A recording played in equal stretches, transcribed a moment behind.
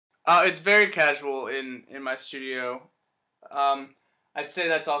It's very casual in my studio. I'd say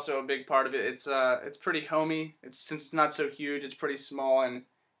that's also a big part of it. It's pretty homey. Since it's not so huge, it's pretty small and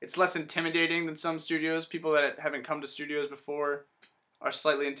it's less intimidating than some studios. People that haven't come to studios before are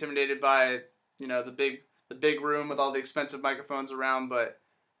slightly intimidated by, the big room with all the expensive microphones around. But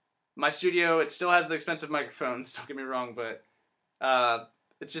my studio, it still has the expensive microphones. Don't get me wrong, but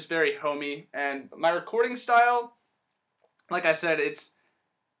it's just very homey. And my recording style, like I said,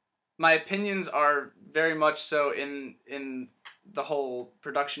 my opinions are very much so in the whole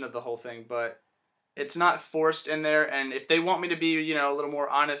production of the whole thing, but it's not forced in there. And if they want me to be, a little more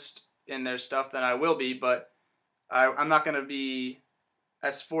honest in their stuff, then I will be. But I'm not going to be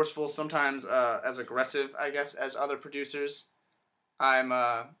as forceful, sometimes as aggressive, I guess, as other producers. I'm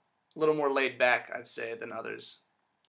a little more laid back, I'd say, than others.